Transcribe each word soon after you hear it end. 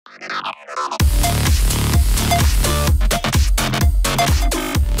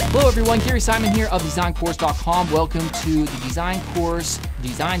everyone, Gary Simon here of designcourse.com. Welcome to the Design Course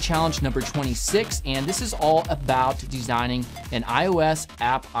Design Challenge number 26, and this is all about designing an iOS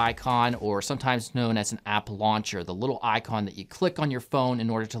app icon, or sometimes known as an app launcher, the little icon that you click on your phone in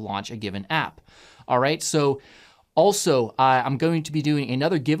order to launch a given app. All right, so also, I'm going to be doing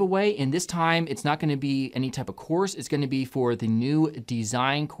another giveaway, and this time it's not going to be any type of course. It's going to be for the new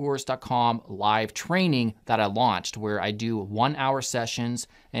designcourse.com live training that I launched, where I do 1-hour sessions,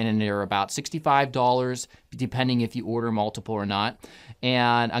 and they're about $65, depending if you order multiple or not.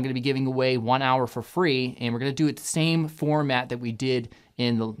 And I'm going to be giving away 1 hour for free, and we're going to do it the same format that we did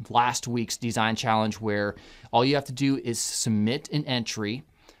in the last week's design challenge, where all you have to do is submit an entry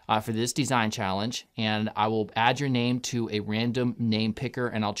for this design challenge, and I will add your name to a random name picker,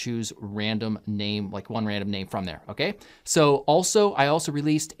 and I'll choose random name, like one random name from there, okay? So I also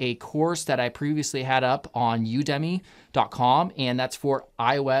released a course that I previously had up on udemy.com, and that's for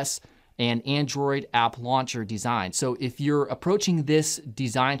iOS and Android app launcher design. So if you're approaching this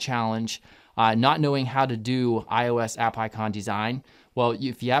design challenge not knowing how to do iOS app icon design, well,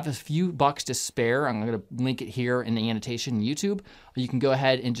 if you have a few bucks to spare, I'm going to link it here in the annotation in YouTube. You can go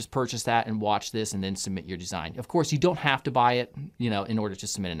ahead and just purchase that and watch this and then submit your design. Of course, you don't have to buy it, in order to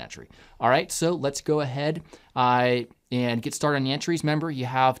submit an entry. All right, so let's go ahead and get started on the entries. Remember, you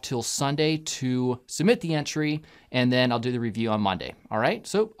have till Sunday to submit the entry, and then I'll do the review on Monday. All right,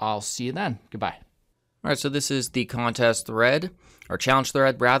 so I'll see you then. Goodbye. All right, so this is the contest thread, or challenge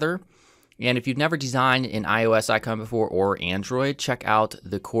thread rather. And if you've never designed an iOS icon before or Android, check out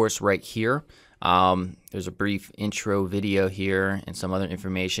the course right here. There's a brief intro video here and some other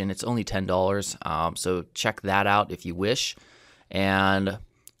information. It's only $10, so check that out if you wish. And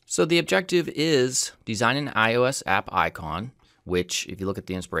so the objective is design an iOS app icon, which if you look at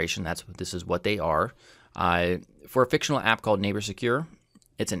the inspiration, this is what they are, for a fictional app called Neighbor Secure.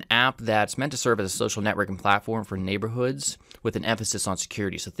 It's an app that's meant to serve as a social networking platform for neighborhoods with an emphasis on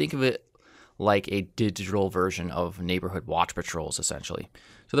security. So think of it like a digital version of neighborhood watch patrols, essentially.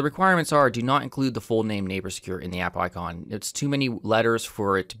 So the requirements are: do not include the full name Neighbor Secure in the app icon. It's too many letters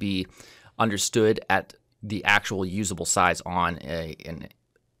for it to be understood at the actual usable size on an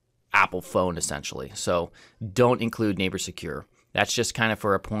Apple phone, essentially. So don't include Neighbor Secure. That's just kind of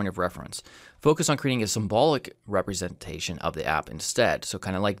for a point of reference. Focus on creating a symbolic representation of the app instead. So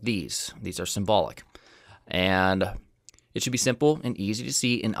kind of like these. These are symbolic. And it should be simple and easy to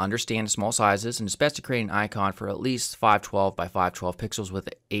see and understand small sizes, and it's best to create an icon for at least 512 by 512 pixels with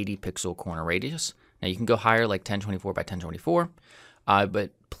an 80 pixel corner radius. Now you can go higher, like 1024 by 1024,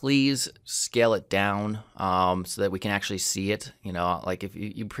 but please scale it down so that we can actually see it. Like if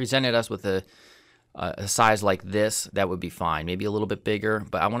you presented us with a size like this, that would be fine. Maybe a little bit bigger,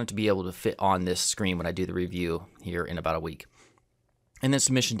 but I want it to be able to fit on this screen when I do the review here in about a week. And then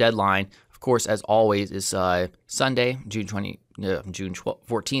submission deadline, of course, as always, is Sunday, June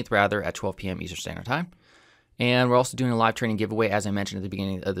 14th, rather, at 12 p.m. Eastern Standard Time. And we're also doing a live training giveaway, as I mentioned at the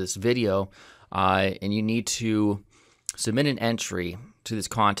beginning of this video. And you need to submit an entry to this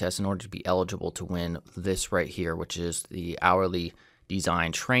contest in order to be eligible to win this right here, which is the hourly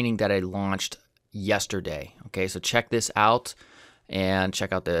design training that I launched yesterday. Okay, so check this out and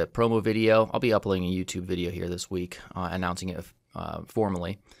check out the promo video. I'll be uploading a YouTube video here this week announcing it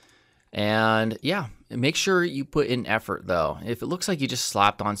formally. And yeah, make sure you put in effort though. If it looks like you just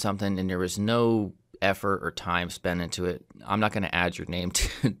slapped on something and there was no effort or time spent into it, I'm not going to add your name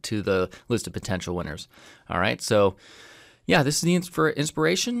to the list of potential winners. All right, so yeah, this is the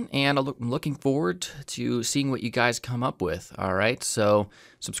inspiration, and I'm looking forward to seeing what you guys come up with. All right, so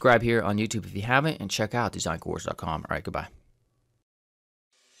subscribe here on YouTube if you haven't, and check out designcourse.com. All right, goodbye.